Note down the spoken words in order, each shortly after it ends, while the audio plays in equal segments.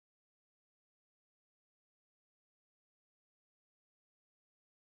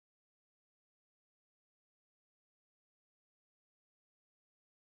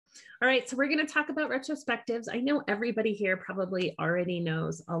All right, so we're going to talk about retrospectives. I know everybody here probably already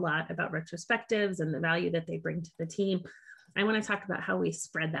knows a lot about retrospectives and the value that they bring to the team. I want to talk about how we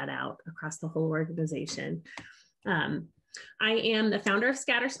spread that out across the whole organization. I am the founder of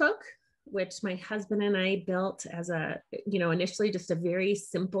Scatterspoke, which my husband and I built as initially just a very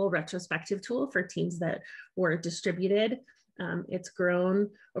simple retrospective tool for teams that were distributed. It's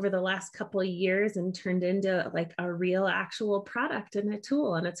grown over the last couple of years and turned into like a real actual product and a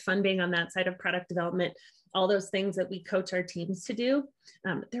tool. And it's fun being on that side of product development. All those things that we coach our teams to do,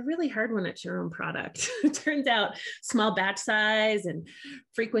 they're really hard when it's your own product. It turns out small batch size and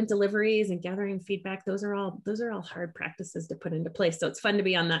frequent deliveries and gathering feedback, those are all hard practices to put into place. So it's fun to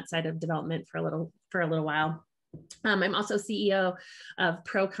be on that side of development for a little while. I'm also CEO of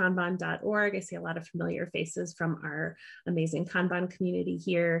prokanban.org. I see a lot of familiar faces from our amazing Kanban community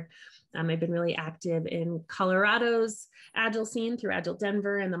here. I've been really active in Colorado's Agile scene through Agile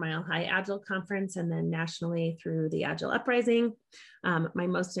Denver and the Mile High Agile Conference, and then nationally through the Agile Uprising. My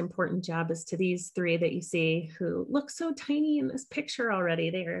most important job is to these three that you see who look so tiny in this picture already.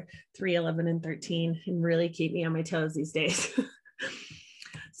 They are 3, 11, and 13 and really keep me on my toes these days.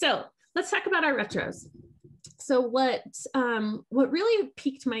 So let's talk about our retros. So what really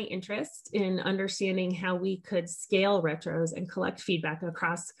piqued my interest in understanding how we could scale retros and collect feedback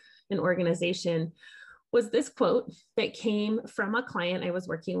across an organization was this quote that came from a client I was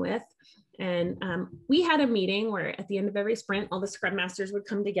working with. And we had a meeting where at the end of every sprint, all the Scrum Masters would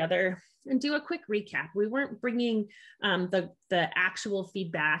come together and do a quick recap. We weren't bringing the actual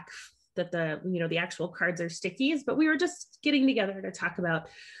feedback that the actual cards are stickies, but we were just getting together to talk about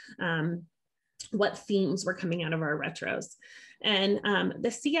what themes were coming out of our retros. And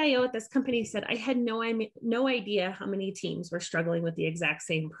the CIO at this company said, I had no idea how many teams were struggling with the exact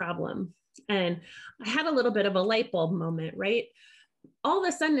same problem. And I had a little bit of a light bulb moment, right? All of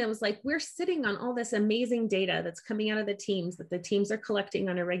a sudden it was like, we're sitting on all this amazing data that's coming out of the teams that the teams are collecting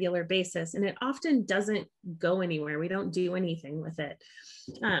on a regular basis. And it often doesn't go anywhere. We don't do anything with it.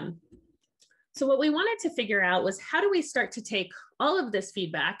 So what we wanted to figure out was, how do we start to take all of this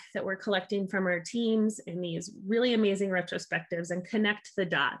feedback that we're collecting from our teams in these really amazing retrospectives and connect the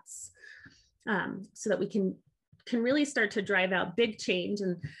dots so that we can really start to drive out big change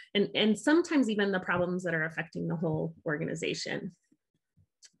and sometimes even the problems that are affecting the whole organization.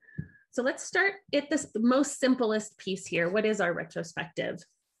 So let's start at the most simplest piece here. What is our retrospective?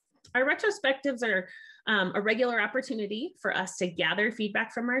 Our retrospectives are a regular opportunity for us to gather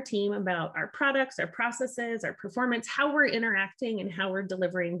feedback from our team about our products, our processes, our performance, how we're interacting and how we're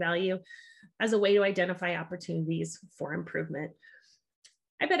delivering value as a way to identify opportunities for improvement.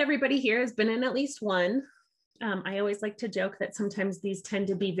 I bet everybody here has been in at least one. I always like to joke that sometimes these tend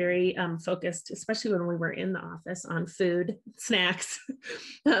to be very focused, especially when we were in the office, on food, snacks,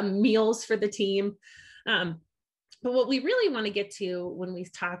 meals for the team. But what we really want to get to when we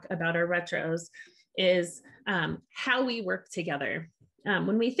talk about our retros is how we work together.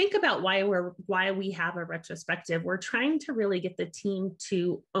 When we think about why we have a retrospective, we're trying to really get the team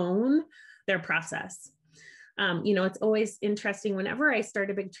to own their process. It's always interesting. Whenever I start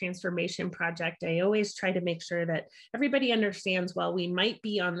a big transformation project, I always try to make sure that everybody understands, while we might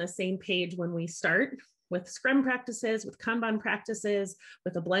be on the same page when we start with Scrum practices, with Kanban practices,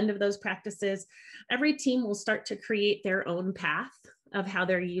 with a blend of those practices, every team will start to create their own path of how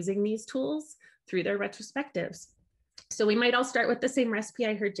they're using these tools through their retrospectives. So we might all start with the same recipe.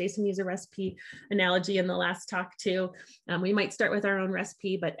 I heard Jason use a recipe analogy in the last talk too. We might start with our own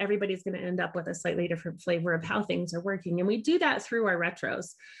recipe, but everybody's going to end up with a slightly different flavor of how things are working. And we do that through our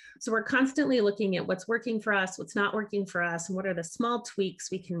retros. So we're constantly looking at what's working for us, what's not working for us, and what are the small tweaks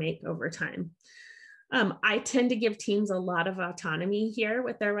we can make over time. I tend to give teams a lot of autonomy here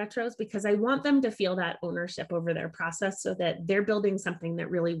with their retros because I want them to feel that ownership over their process so that they're building something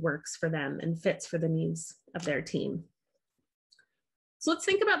that really works for them and fits for the needs of their team. So let's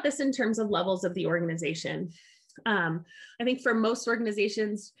think about this in terms of levels of the organization. I think for most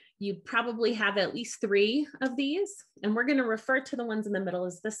organizations, you probably have at least 3 of these, and we're going to refer to the ones in the middle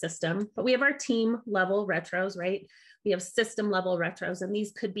as the system, but we have our team level retros, right? We have system level retros, and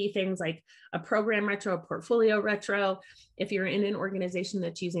these could be things like a program retro, a portfolio retro. If you're in an organization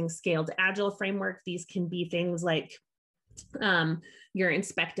that's using scaled agile framework, these can be things like your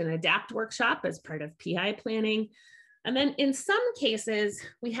inspect and adapt workshop as part of PI planning. And then in some cases,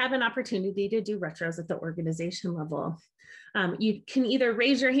 we have an opportunity to do retros at the organization level. You can either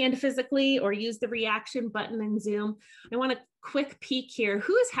raise your hand physically or use the reaction button in Zoom. I want a quick peek here.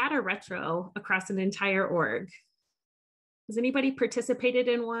 Who has had a retro across an entire org? Has anybody participated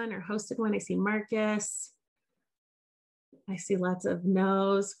in one or hosted one? I see Marcus. I see lots of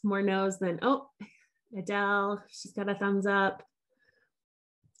no's, more no's than, oh, Adele, she's got a thumbs up.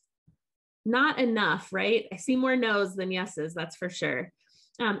 Not enough, right? I see more no's than yeses, that's for sure.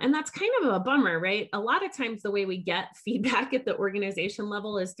 And that's kind of a bummer, right? A lot of times the way we get feedback at the organization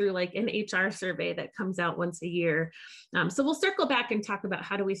level is through like an HR survey that comes out once a year. So we'll circle back and talk about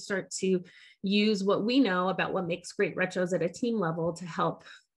how do we start to use what we know about what makes great retros at a team level to help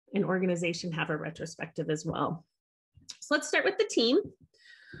an organization have a retrospective as well. So let's start with the team.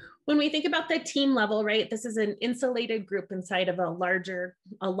 When we think about the team level, right, this is an insulated group inside of a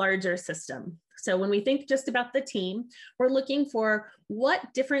larger system. So when we think just about the team, we're looking for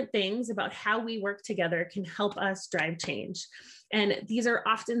what different things about how we work together can help us drive change. And these are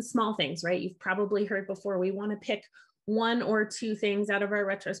often small things, right? You've probably heard before, we want to pick one or two things out of our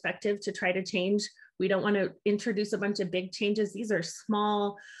retrospective to try to change. We don't want to introduce a bunch of big changes. These are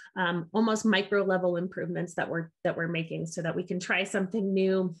small, almost micro level improvements that we're making so that we can try something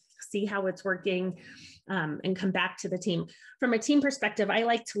new, see how it's working, and come back to the team. From a team perspective, I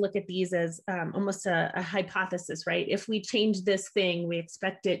like to look at these as almost a hypothesis, right? If we change this thing, we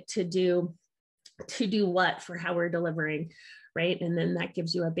expect it to do what for how we're delivering, right? And then that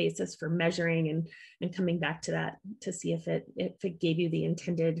gives you a basis for measuring and coming back to that to see if it gave you the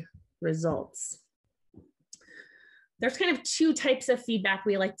intended results. There's kind of two types of feedback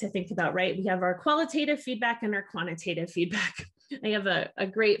we like to think about, right? We have our qualitative feedback and our quantitative feedback. I have a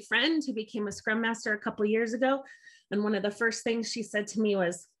great friend who became a Scrum Master a couple of years ago. And one of the first things she said to me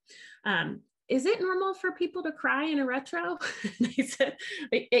was, is it normal for people to cry in a retro? And I said,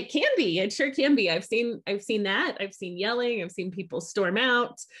 it can be, it sure can be. I've seen that, I've seen yelling, I've seen people storm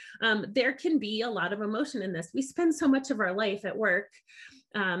out. There can be a lot of emotion in this. We spend so much of our life at work,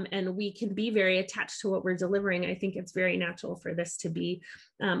 and we can be very attached to what we're delivering. I think it's very natural for this to be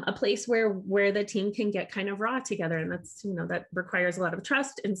a place where the team can get kind of raw together. And that's, that requires a lot of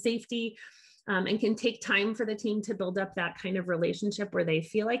trust and safety, and can take time for the team to build up that kind of relationship where they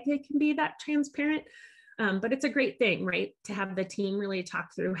feel like they can be that transparent. But it's a great thing, right? To have the team really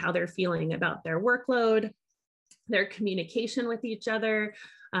talk through how they're feeling about their workload, their communication with each other,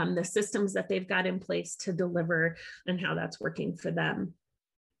 the systems that they've got in place to deliver and how that's working for them.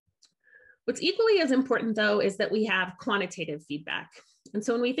 What's equally as important, though, is that we have quantitative feedback. And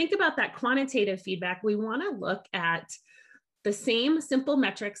so when we think about that quantitative feedback, we want to look at the same simple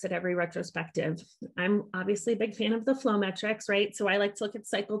metrics at every retrospective. I'm obviously a big fan of the flow metrics, right? So I like to look at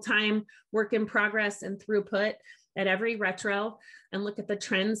cycle time, work in progress, and throughput at every retro and look at the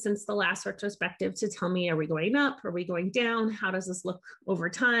trends since the last retrospective to tell me, are we going up? Are we going down? How does this look over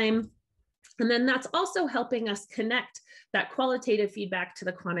time? And then that's also helping us connect that qualitative feedback to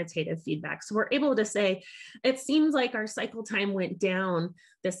the quantitative feedback. So we're able to say, it seems like our cycle time went down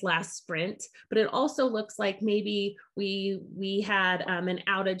this last sprint, but it also looks like maybe we had an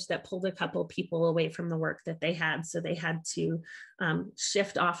outage that pulled a couple people away from the work that they had. So they had to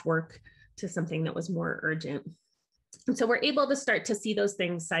shift off work to something that was more urgent. And so we're able to start to see those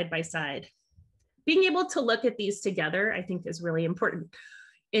things side by side. Being able to look at these together, I think, is really important.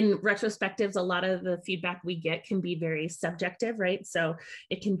 In retrospectives, a lot of the feedback we get can be very subjective, right? So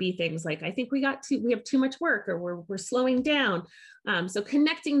it can be things like, I think we have too much work, or we're slowing down. So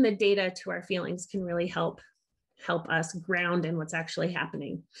connecting the data to our feelings can really help us ground in what's actually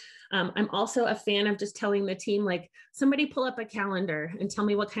happening. I'm also a fan of just telling the team, like, somebody pull up a calendar and tell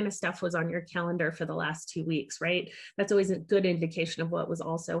me what kind of stuff was on your calendar for the last 2 weeks, right? That's always a good indication of what was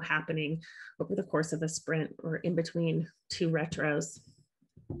also happening over the course of a sprint or in between two retros.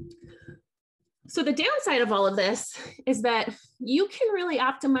 So the downside of all of this is that you can really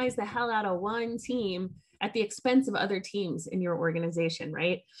optimize the hell out of one team at the expense of other teams in your organization,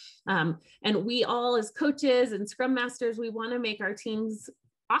 right? And we all, as coaches and Scrum Masters, we want to make our teams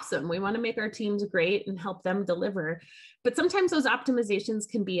awesome. We want to make our teams great and help them deliver. But sometimes those optimizations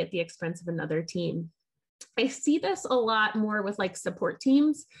can be at the expense of another team. I see this a lot more with like support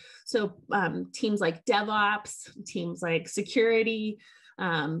teams. So teams like DevOps, teams like security,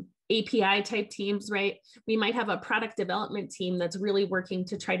 API type teams, right? We might have a product development team that's really working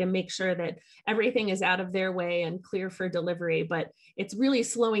to try to make sure that everything is out of their way and clear for delivery, but it's really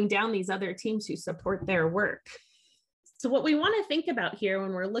slowing down these other teams who support their work. So what we want to think about here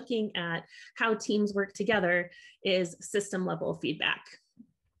when we're looking at how teams work together is system level feedback.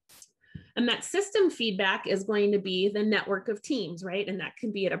 And that system feedback is going to be the network of teams, right? And that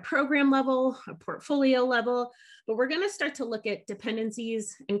can be at a program level, a portfolio level, but we're going to start to look at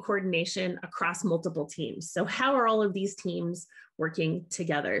dependencies and coordination across multiple teams. So how are all of these teams working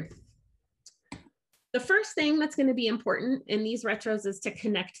together? The first thing that's going to be important in these retros is to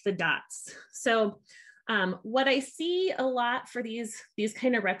connect the dots. So What I see a lot for these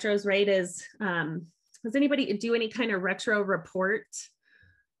kind of retros, right, is, does anybody do any kind of retro report?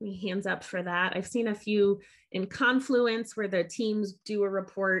 Hands up for that. I've seen a few in Confluence where the teams do a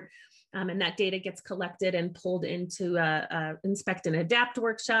report, and that data gets collected and pulled into a inspect and adapt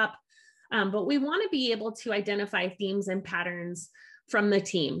workshop. But we want to be able to identify themes and patterns from the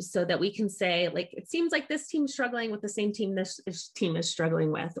teams so that we can say, like, it seems like this team's struggling with the same team this team is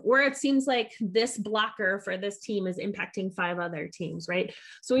struggling with, or it seems like this blocker for this team is impacting 5 other teams, right?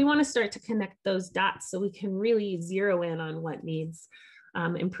 So we want to start to connect those dots so we can really zero in on what needs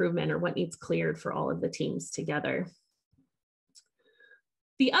improvement or what needs cleared for all of the teams together.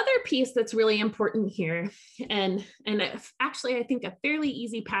 The other piece that's really important here, and actually I think a fairly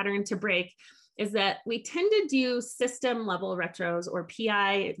easy pattern to break, is that we tend to do system level retros or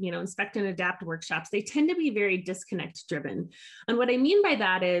PI, inspect and adapt workshops. They tend to be very disconnect driven. And what I mean by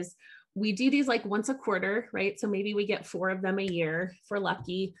that is we do these like once a quarter, right? So maybe we get 4 of them a year if we're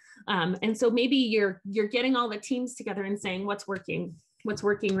lucky. And so maybe you're getting all the teams together and saying what's working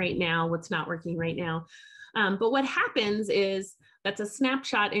right now, what's not working right now. But what happens is that's a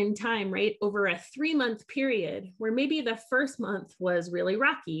snapshot in time, right? Over a 3-month period where maybe the first month was really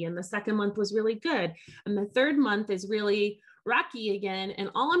rocky and the second month was really good. And the third month is really rocky again.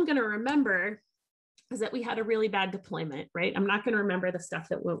 And all I'm going to remember is that we had a really bad deployment, right? I'm not going to remember the stuff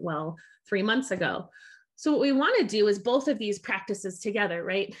that went well 3 months ago. So what we want to do is both of these practices together,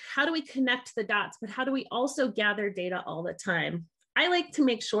 right? How do we connect the dots, but how do we also gather data all the time? I like to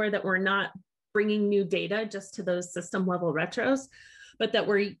make sure that we're not bringing new data just to those system level retros, but that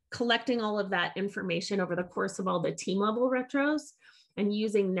we're collecting all of that information over the course of all the team level retros and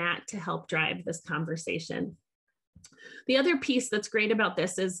using that to help drive this conversation. The other piece that's great about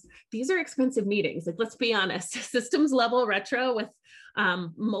this is these are expensive meetings. Like, let's be honest, systems level retro with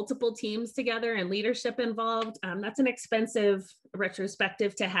multiple teams together and leadership involved, that's an expensive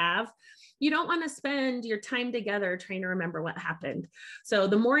retrospective to have. You don't want to spend your time together trying to remember what happened. So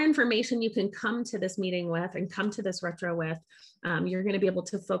the more information you can come to this meeting with and come to this retro with, you're going to be able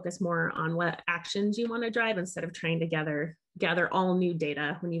to focus more on what actions you want to drive instead of trying to gather all new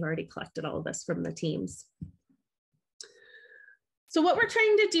data when you've already collected all of this from the teams. So what we're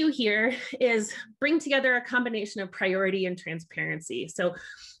trying to do here is bring together a combination of priority and transparency. So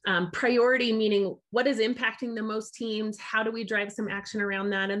priority meaning what is impacting the most teams, how do we drive some action around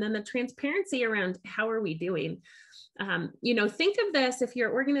that, and then the transparency around how are we doing. Think of this, if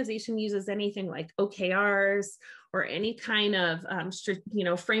your organization uses anything like OKRs or any kind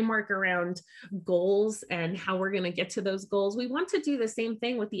of framework around goals and how we're going to get to those goals, we want to do the same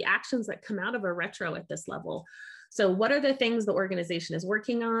thing with the actions that come out of a retro at this level. So what are the things the organization is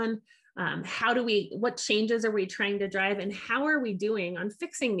working on? What changes are we trying to drive, and how are we doing on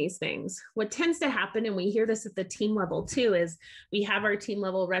fixing these things? What tends to happen, and we hear this at the team level too, is we have our team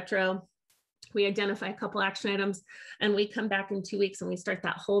level retro, we identify a couple action items, and we come back in 2 weeks and we start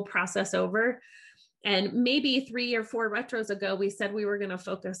that whole process over. And maybe 3 or 4 retros ago, we said we were going to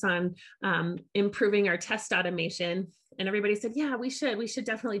focus on improving our test automation. And everybody said, yeah, we should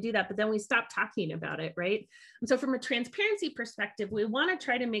definitely do that. But then we stopped talking about it, right? And so from a transparency perspective, we want to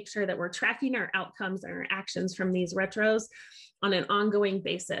try to make sure that we're tracking our outcomes and our actions from these retros on an ongoing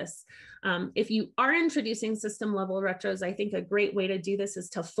basis. If you are introducing system level retros, I think a great way to do this is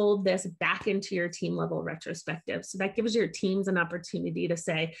to fold this back into your team level retrospective. So that gives your teams an opportunity to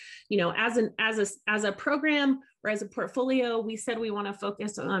say, as a program or as a portfolio, we said we want to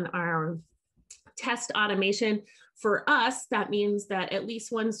focus on our test automation. For us, that means that at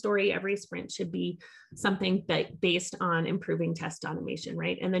least one story every sprint should be something that based on improving test automation,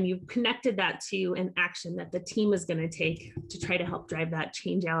 right? And then you've connected that to an action that the team is going to take to try to help drive that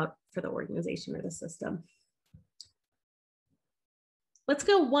change out for the organization or the system. Let's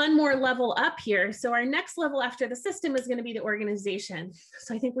go one more level up here. So our next level after the system is going to be the organization.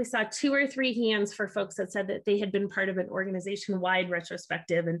 So I think we saw 2 or 3 hands for folks that said that they had been part of an organization-wide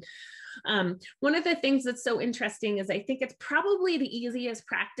retrospective. And one of the things that's so interesting is I think it's probably the easiest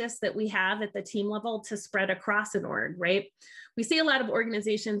practice that we have at the team level to spread across an org, right? We see a lot of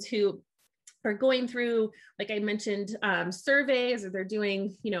organizations who are going through, like I mentioned, surveys, or they're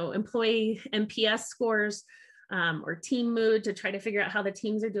doing, employee NPS scores or team mood to try to figure out how the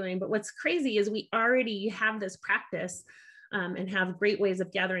teams are doing. But what's crazy is we already have this practice and have great ways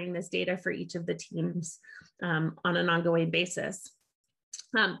of gathering this data for each of the teams on an ongoing basis.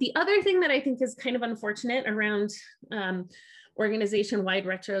 The other thing that I think is kind of unfortunate around organization-wide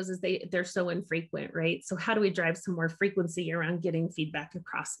retros is they're so infrequent, right? So how do we drive some more frequency around getting feedback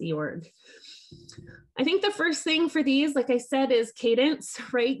across the org? I think the first thing for these, like I said, is cadence,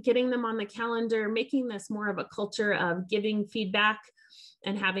 right? Getting them on the calendar, making this more of a culture of giving feedback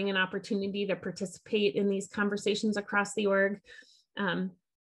and having an opportunity to participate in these conversations across the org.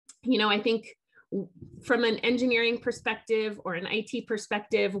 You know, I think from an engineering perspective or an IT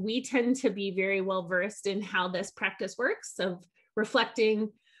perspective, we tend to be very well versed in how this practice works, of reflecting,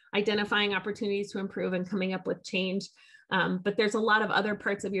 identifying opportunities to improve, and coming up with change. But there's a lot of other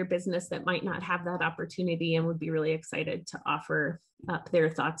parts of your business that might not have that opportunity and would be really excited to offer up their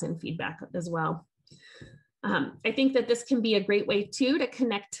thoughts and feedback as well. I think that this can be a great way too to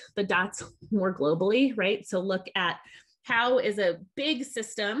connect the dots more globally, right? So look at how is a big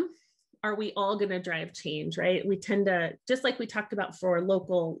system, are we all going to drive change, right? We tend to, just like we talked about for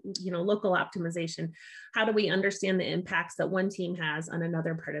local, local optimization, how do we understand the impacts that one team has on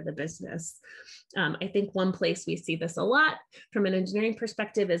another part of the business? I think one place we see this a lot from an engineering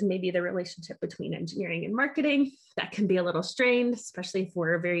perspective is maybe the relationship between engineering and marketing. That can be a little strained, especially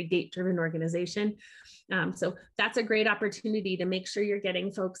for a very date-driven organization. So that's a great opportunity to make sure you're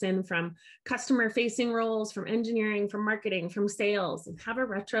getting folks in from customer-facing roles, from engineering, from marketing, from sales, and have a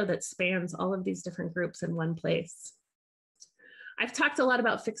retro that spans all of these different groups in one place. I've talked a lot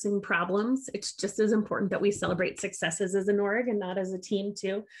about fixing problems. It's just as important that we celebrate successes as an org and not as a team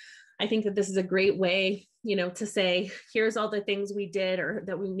too. I think that this is a great way, to say, here's all the things we did or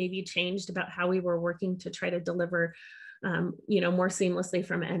that we maybe changed about how we were working to try to deliver, more seamlessly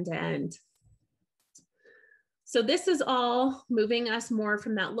from end to end. So this is all moving us more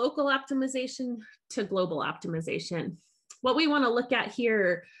from that local optimization to global optimization. What we want to look at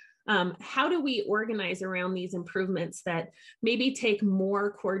here, how do we organize around these improvements that maybe take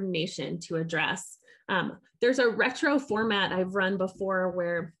more coordination to address? There's a retro format I've run before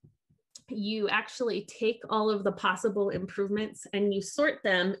where you actually take all of the possible improvements and you sort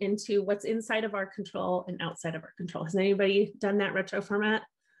them into what's inside of our control and outside of our control. Has anybody done that retro format?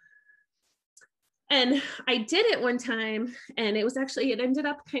 And I did it one time, and it ended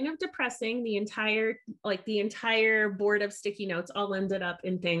up kind of depressing. The entire board of sticky notes all ended up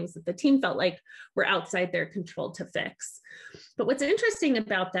in things that the team felt like were outside their control to fix. But what's interesting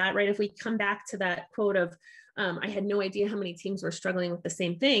about that, right, if we come back to that quote of, I had no idea how many teams were struggling with the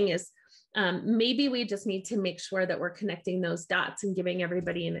same thing, is maybe we just need to make sure that we're connecting those dots and giving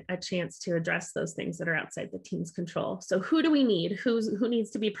everybody a chance to address those things that are outside the team's control. So who do we need? Who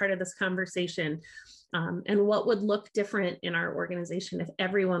needs to be part of this conversation? And what would look different in our organization if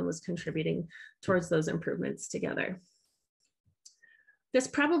everyone was contributing towards those improvements together? This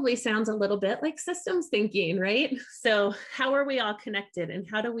probably sounds a little bit like systems thinking, right? So how are we all connected, and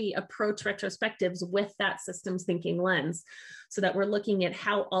how do we approach retrospectives with that systems thinking lens so that we're looking at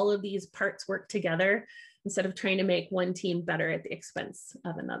how all of these parts work together instead of trying to make one team better at the expense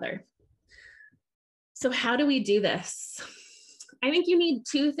of another? So how do we do this? I think you need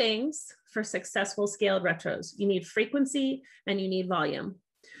two things for successful scaled retros. You need frequency and you need volume.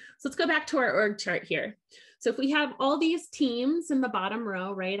 So let's go back to our org chart here. So if we have all these teams in the bottom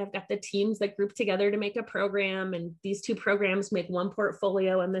row, right, I've got the teams that group together to make a program, and these two programs make one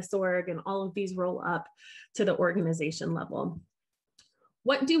portfolio in this org, and all of these roll up to the organization level.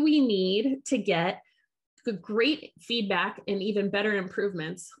 What do we need to get great feedback and even better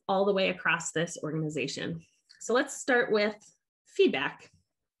improvements all the way across this organization? So let's start with feedback.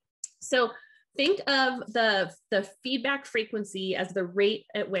 So think of the feedback frequency as the rate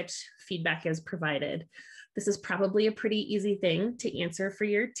at which feedback is provided. This is probably a pretty easy thing to answer for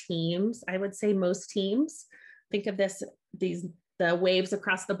your teams. I would say most teams think of the waves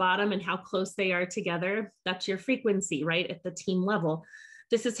across the bottom and how close they are together. That's your frequency, right, at the team level.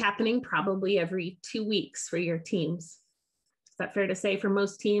 This is happening probably every 2 weeks for your teams. Is that fair to say? For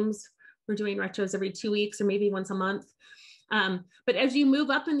most teams, we're doing retros every 2 weeks or maybe once a month. But as you move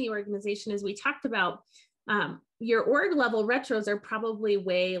up in the organization, as we talked about, your org level retros are probably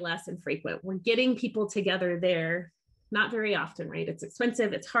way less infrequent. We're getting people together there, not very often, right? It's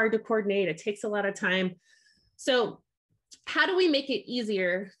expensive, it's hard to coordinate, it takes a lot of time. So how do we make it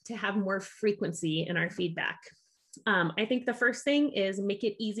easier to have more frequency in our feedback? I think the first thing is make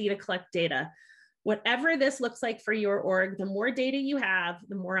it easy to collect data. Whatever this looks like for your org, the more data you have,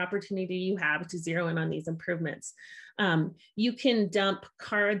 the more opportunity you have to zero in on these improvements. You can dump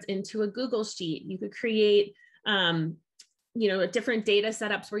cards into a Google Sheet. You could create different data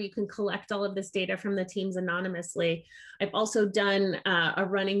setups where you can collect all of this data from the teams anonymously. I've also done a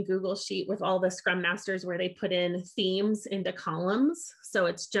running Google sheet with all the Scrum Masters where they put in themes into columns. So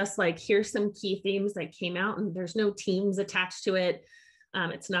it's just like, here's some key themes that came out, and there's no teams attached to it.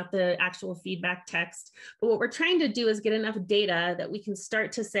 It's not the actual feedback text. But what we're trying to do is get enough data that we can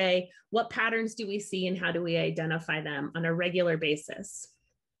start to say, what patterns do we see and how do we identify them on a regular basis?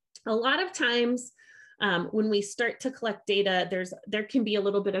 A lot of times, when we start to collect data, there can be a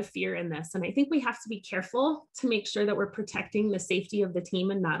little bit of fear in this. And I think we have to be careful to make sure that we're protecting the safety of the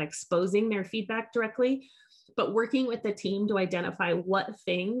team and not exposing their feedback directly, but working with the team to identify what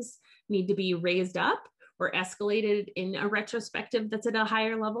things need to be raised up or escalated in a retrospective that's at a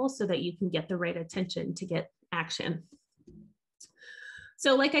higher level so that you can get the right attention to get action.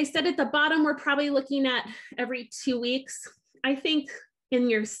 So like I said at the bottom, we're probably looking at every 2 weeks. I think in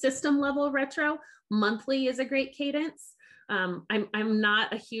your system level retro, monthly is a great cadence. I'm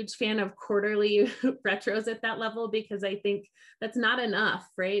not a huge fan of quarterly retros at that level because I think that's not enough,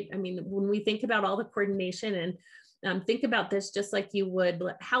 right? I mean, when we think about all the coordination and think about this just like you would,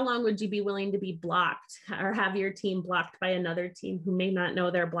 how long would you be willing to be blocked or have your team blocked by another team who may not know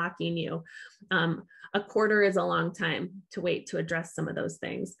they're blocking you? A quarter is a long time to wait to address some of those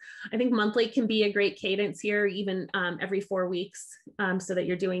things. I think monthly can be a great cadence here, even every 4 weeks, so that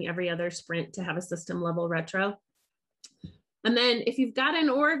you're doing every other sprint to have a system level retro. And then if you've got an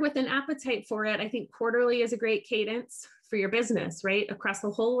org with an appetite for it, I think quarterly is a great cadence for your business, right? Across the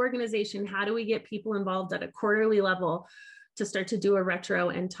whole organization, how do we get people involved at a quarterly level to start to do a retro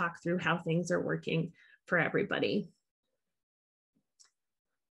and talk through how things are working for everybody?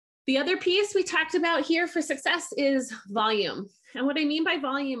 The other piece we talked about here for success is volume. And what I mean by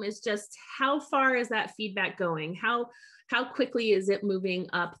volume is just how far is that feedback going? How quickly is it moving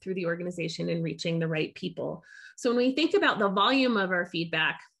up through the organization and reaching the right people? So when we think about the volume of our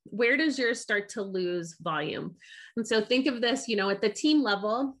feedback, where does yours start to lose volume? And so think of this, at the team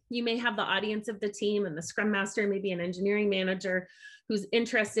level, you may have the audience of the team and the Scrum Master, maybe an engineering manager who's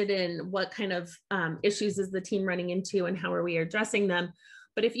interested in what kind of issues is the team running into and how are we addressing them.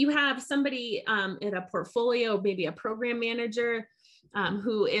 But if you have somebody in a portfolio, maybe a program manager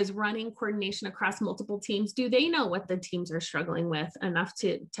who is running coordination across multiple teams, do they know what the teams are struggling with enough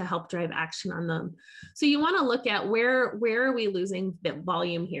to help drive action on them? So you want to look at where are we losing the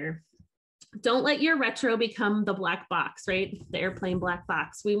volume here? Don't let your retro become the black box, right? The airplane black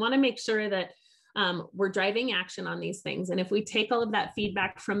box. We want to make sure that we're driving action on these things. And if we take all of that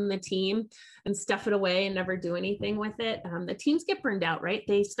feedback from the team and stuff it away and never do anything with it, the teams get burned out, right?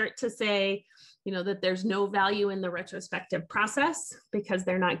 They start to say, that there's no value in the retrospective process because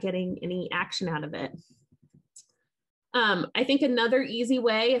they're not getting any action out of it. I think another easy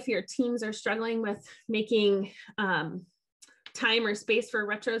way, if your teams are struggling with making time or space for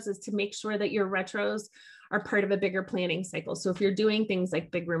retros, is to make sure that your retros are part of a bigger planning cycle. So if you're doing things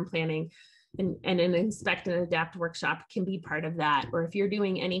like big room planning, and an inspect and adapt workshop can be part of that. Or if you're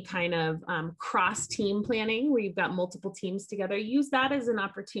doing any kind of cross team planning where you've got multiple teams together, use that as an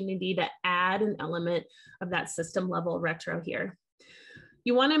opportunity to add an element of that system level retro here.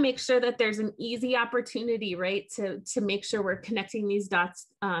 You want to make sure that there's an easy opportunity, right, to make sure we're connecting these dots,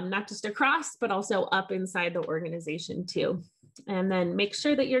 not just across, but also up inside the organization too. And then make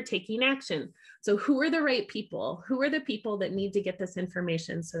sure that you're taking action. So who are the right people? Who are the people that need to get this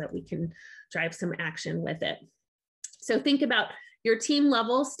information so that we can drive some action with it? So think about your team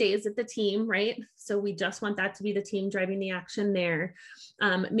level stays at the team, right? So we just want that to be the team driving the action there.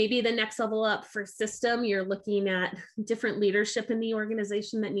 Maybe the next level up for system, you're looking at different leadership in the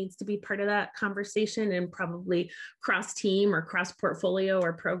organization that needs to be part of that conversation and probably cross team or cross portfolio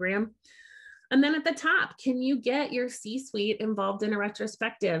or program. And then at the top, can you get your C-suite involved in a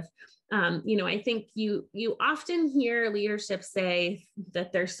retrospective? I think you often hear leadership say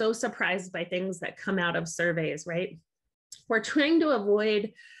that they're so surprised by things that come out of surveys, right? We're trying to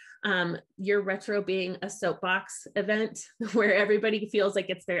avoid your retro being a soapbox event where everybody feels like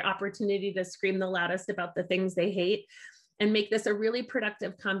it's their opportunity to scream the loudest about the things they hate, and make this a really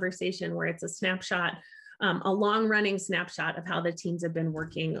productive conversation where it's a snapshot, a long running snapshot of how the teams have been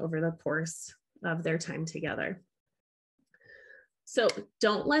working over the course of their time together. So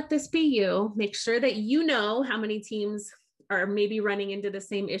don't let this be you. Make sure that you know how many teams are maybe running into the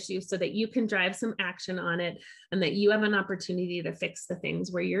same issue so that you can drive some action on it and that you have an opportunity to fix the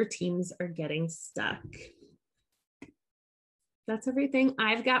things where your teams are getting stuck. That's everything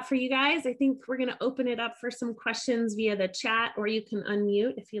I've got for you guys. I think we're going to open it up for some questions via the chat, or you can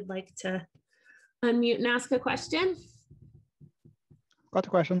unmute if you'd like to unmute and ask a question. Got a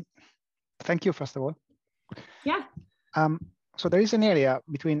question. Thank you, first of all. Yeah. So there is an area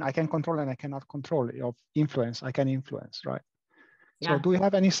between I can control and I cannot control of influence. I can influence, right? So do you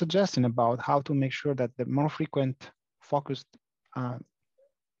have any suggestion about how to make sure that the more frequent focused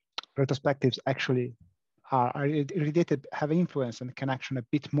retrospectives actually are related, have influence and connection a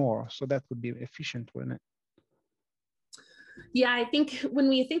bit more, so that would be efficient, wouldn't it? Yeah, I think when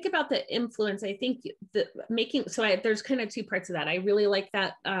we think about the influence, I think there's kind of two parts of that. I really like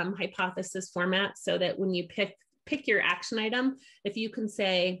that hypothesis format, so that when you pick your action item, if you can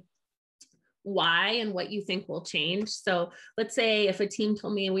say why and what you think will change. So let's say if a team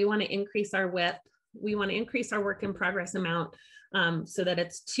told me we want to increase our WIP, we want to increase our work in progress amount so that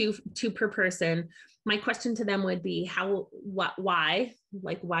it's two per person. My question to them would be why?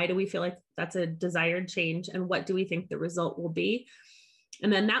 Like, why do we feel like that's a desired change, and what do we think the result will be?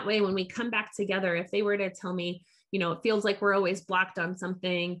 And then that way, when we come back together, if they were to tell me, it feels like we're always blocked on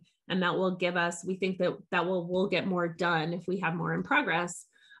something, and that will give us, we think that we'll get more done if we have more in progress.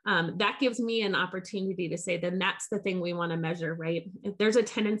 That gives me an opportunity to say, then that's the thing we want to measure, right? There's a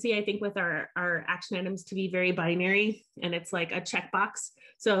tendency, I think, with our action items to be very binary, and it's like a checkbox.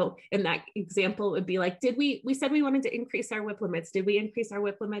 So in that example, it would be like, we said we wanted to increase our WIP limits. Did we increase our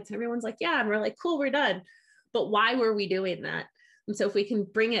WIP limits? Everyone's like, yeah. And we're like, cool, we're done. But why were we doing that? And so if we can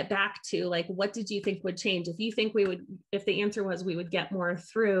bring it back to like, what did you think would change? If you think if the answer was we would get more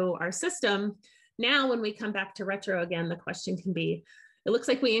through our system, now when we come back to retro again, the question can be, it looks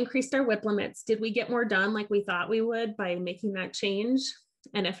like we increased our WIP limits. Did we get more done like we thought we would by making that change?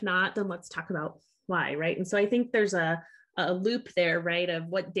 And if not, then let's talk about why, right? And so I think there's a loop there, right, of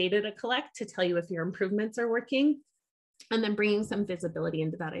what data to collect to tell you if your improvements are working. And then bringing some visibility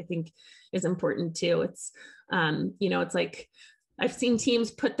into that, I think, is important too. It's, it's like, I've seen teams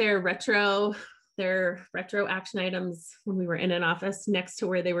put their retro action items when we were in an office next to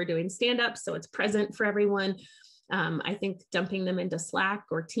where they were doing stand-ups, so it's present for everyone. I think dumping them into Slack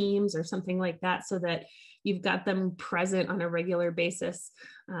or Teams or something like that, so that you've got them present on a regular basis.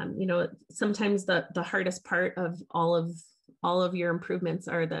 Sometimes the hardest part of all of your improvements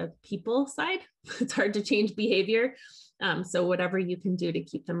are the people side. It's hard to change behavior. So whatever you can do to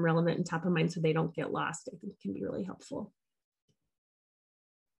keep them relevant and top of mind so they don't get lost, I think can be really helpful.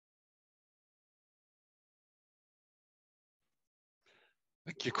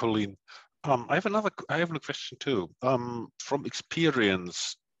 Thank you, Colleen. I have a question too. From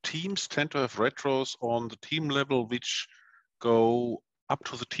experience, teams tend to have retros on the team level which go up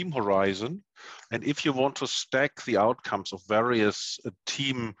to the team horizon. And if you want to stack the outcomes of various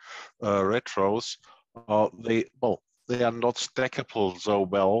team retros, they are not stackable so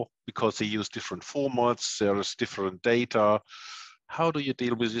well because they use different formats, there is different data. How do you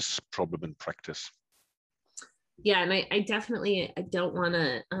deal with this problem in practice? Yeah, and I don't want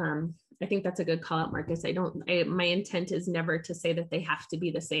to, I think that's a good call out, Marcus. My intent is never to say that they have to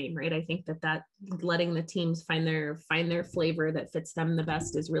be the same, right? I think that letting the teams find their flavor that fits them the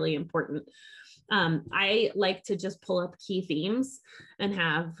best is really important. I like to just pull up key themes and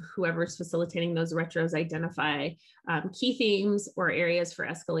have whoever's facilitating those retros identify key themes or areas for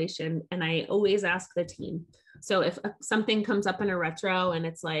escalation. And I always ask the team. So if something comes up in a retro and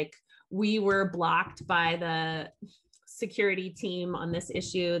it's like, we were blocked by the security team on this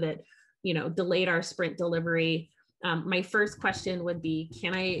issue that, delayed our sprint delivery. My first question would be,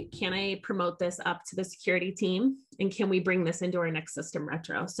 can I promote this up to the security team? And can we bring this into our next system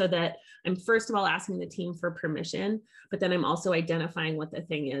retro? So that I'm first of all asking the team for permission, but then I'm also identifying what the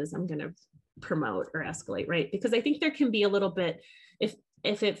thing is I'm going to promote or escalate, right? Because I think there can be a little bit,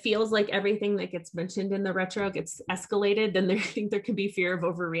 if it feels like everything that gets mentioned in the retro gets escalated, then I think there can be fear of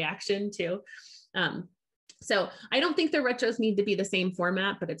overreaction too. So I don't think the retros need to be the same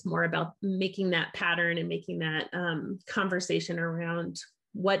format, but it's more about making that pattern and making that conversation around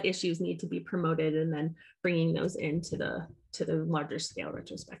what issues need to be promoted and then bringing those into the larger scale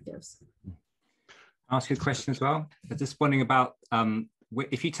retrospectives. I'll ask you a question as well. I'm just wondering about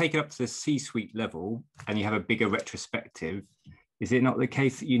if you take it up to the C-suite level and you have a bigger retrospective, is it not the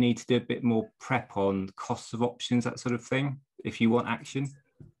case that you need to do a bit more prep on costs of options, that sort of thing, if you want action?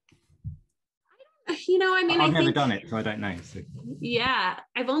 I've never done it, so I don't know. So. Yeah,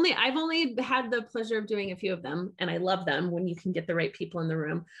 I've only had the pleasure of doing a few of them, and I love them when you can get the right people in the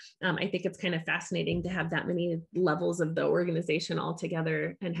room. I think it's kind of fascinating to have that many levels of the organization all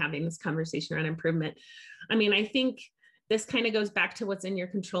together and having this conversation around improvement. I think this kind of goes back to what's in your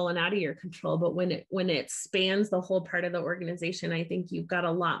control and out of your control. But when it spans the whole part of the organization, I think you've got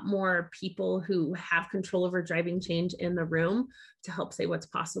a lot more people who have control over driving change in the room to help say what's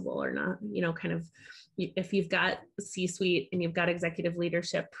possible or not. You know, kind of, if you've got C-suite and you've got executive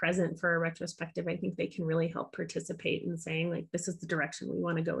leadership present for a retrospective, I think they can really help participate in saying, like, this is the direction we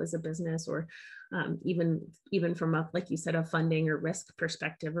want to go as a business, or even from a, like you said, a funding or risk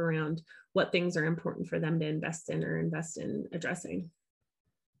perspective around what things are important for them to invest in or invest in addressing.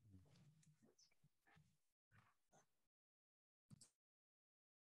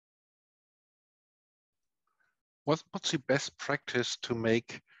 What's the best practice to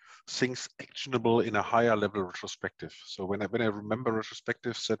make things actionable in a higher level retrospective? So when I remember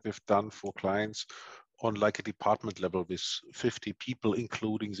retrospectives that we've done for clients on like a department level with 50 people,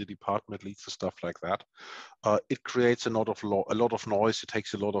 including the department leads and stuff like that, it creates a lot of noise. It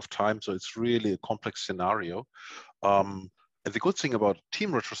takes a lot of time. So it's really a complex scenario. And the good thing about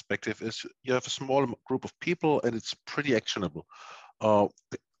team retrospective is you have a small group of people and it's pretty actionable.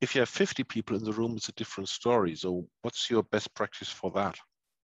 If you have 50 people in the room, it's a different story. So what's your best practice for that?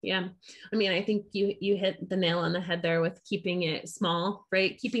 Yeah, I mean, I think you hit the nail on the head there with keeping it small,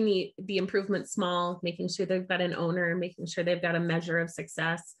 right? Keeping the improvement small, making sure they've got an owner, making sure they've got a measure of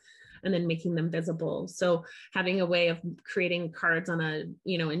success, and then making them visible. So having a way of creating cards on a,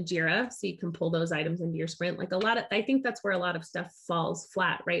 you know, in Jira, so you can pull those items into your sprint. Like I think that's where a lot of stuff falls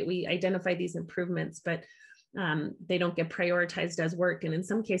flat, right? We identify these improvements, but they don't get prioritized as work. And in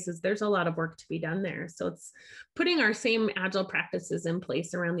some cases, there's a lot of work to be done there. So it's putting our same agile practices in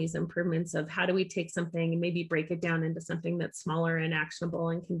place around these improvements of how do we take something and maybe break it down into something that's smaller and actionable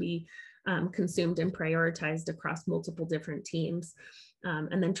and can be consumed and prioritized across multiple different teams.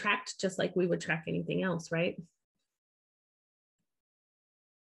 And then tracked just like we would track anything else, right?